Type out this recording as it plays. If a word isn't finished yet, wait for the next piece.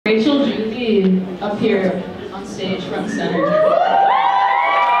up here on stage, front and center.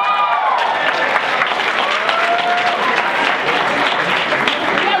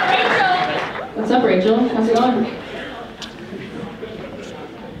 What's up, Rachel? How's it going?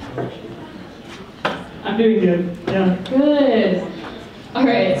 I'm doing good, yeah. Good.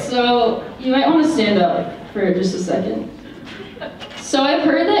 Alright, so you might want to stand up for just a second. So I've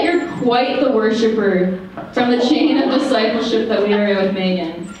heard that you're quite the worshiper from the chain of discipleship that we are with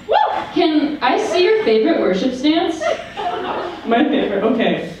Megan. Can I see your favorite worship stance? My favorite,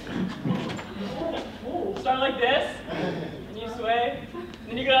 okay. Start like this, and you sway, and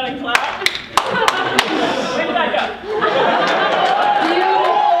then you go down and clap. Wait back up.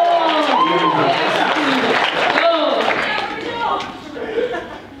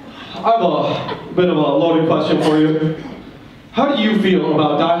 I have a bit of a loaded question for you. How do you feel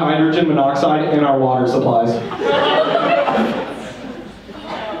about dihydrogen monoxide in our water supplies?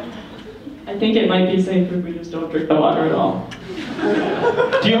 I think it might be safer if we just don't drink the water at all.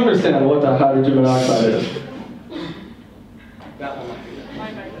 Do you understand what dihydrogen monoxide is?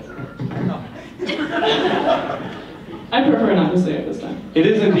 I prefer not to say it this time. It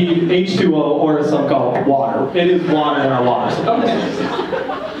is indeed H2O, or as some call it, water. It is water in our water supply. Okay.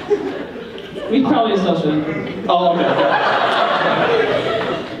 We probably still shouldn't. Oh, okay.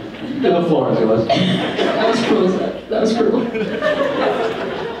 The floor is yours. That was cruel, Zach. That was cruel.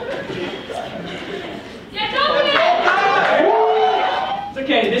 It's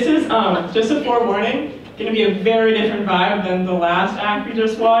okay, this is just a forewarning. Gonna be a very different vibe than the last act we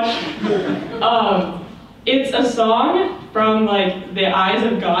just watched. It's a song from like the eyes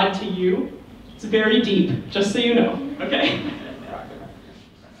of God to you. It's very deep, just so you know, okay?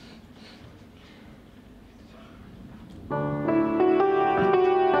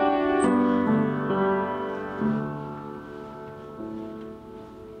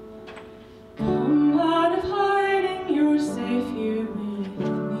 Come out of hiding, you're safe here with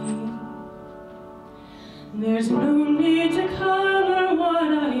me. There's no need to cover what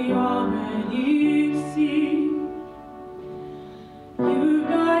I already see. You've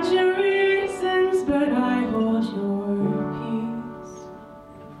got your reasons, but I hold your peace.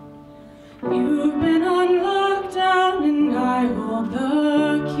 You've been on lockdown and I hold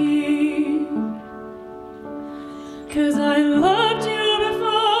the key. 'Cause I loved you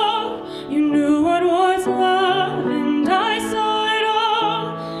before you knew what was love, and I saw it all.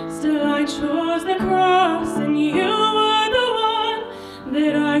 Still I chose the cross, and you were the one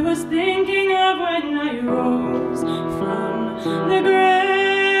that I was thinking of when I rose from the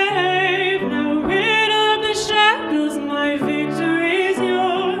grave. Now rid of the shackles, my victory's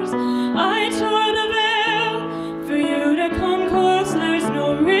yours. I tore the veil for you to come close. There's no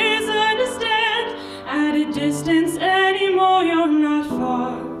reason to stand at a distance anymore. You're not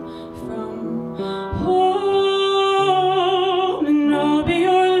far from home, and I'll be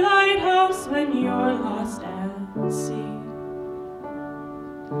your lighthouse when you're lost at sea.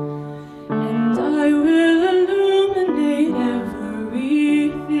 And I will illuminate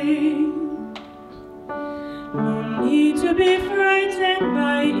everything. No need to be frightened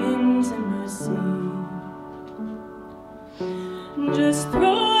by intimacy. Just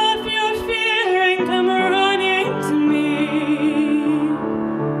throw off your fear and come running to me.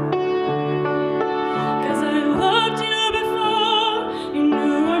 'Cause I loved you before you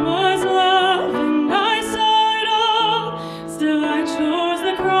knew what was love, and I saw it all. Still I chose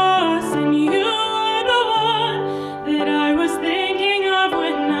the cross, and you were the one that I was thinking of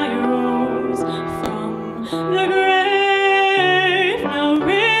when I rose from the grave. Now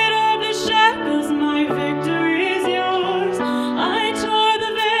rid of the shackles, my victory's yours. I tore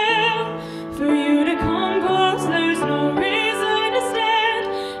the veil for you to come close. There's no reason to stand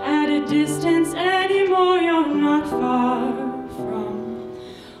at a distance anymore. You're not far from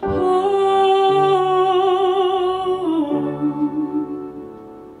home.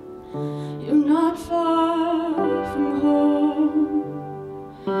 You're not far from home.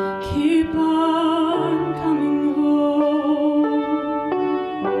 Keep on coming home.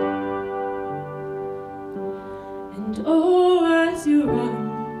 And oh, as you run,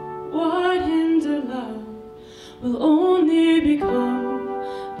 what hinder love will only become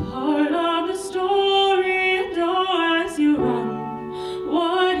part of the story. And oh, as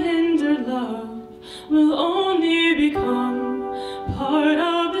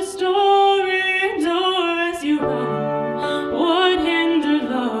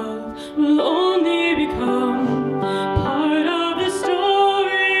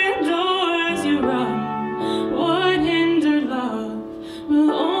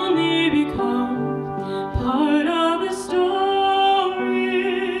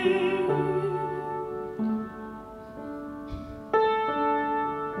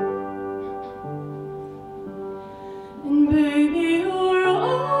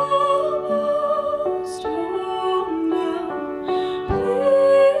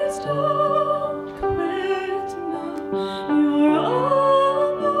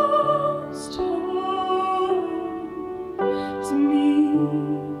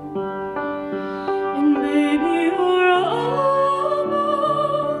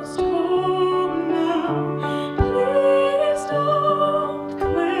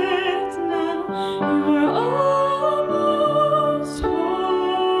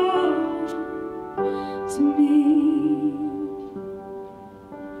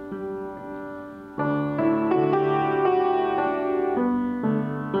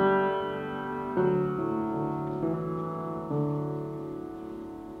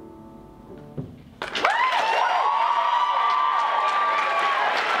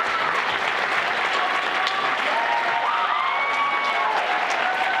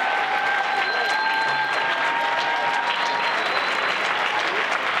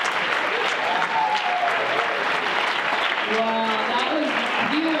Wow, that was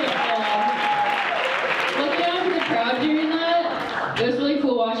beautiful. Looking out for the crowd during that, it was really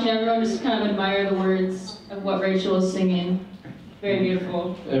cool watching everyone just kind of admire the words of what Rachel was singing. Very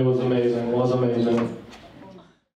beautiful. It was amazing.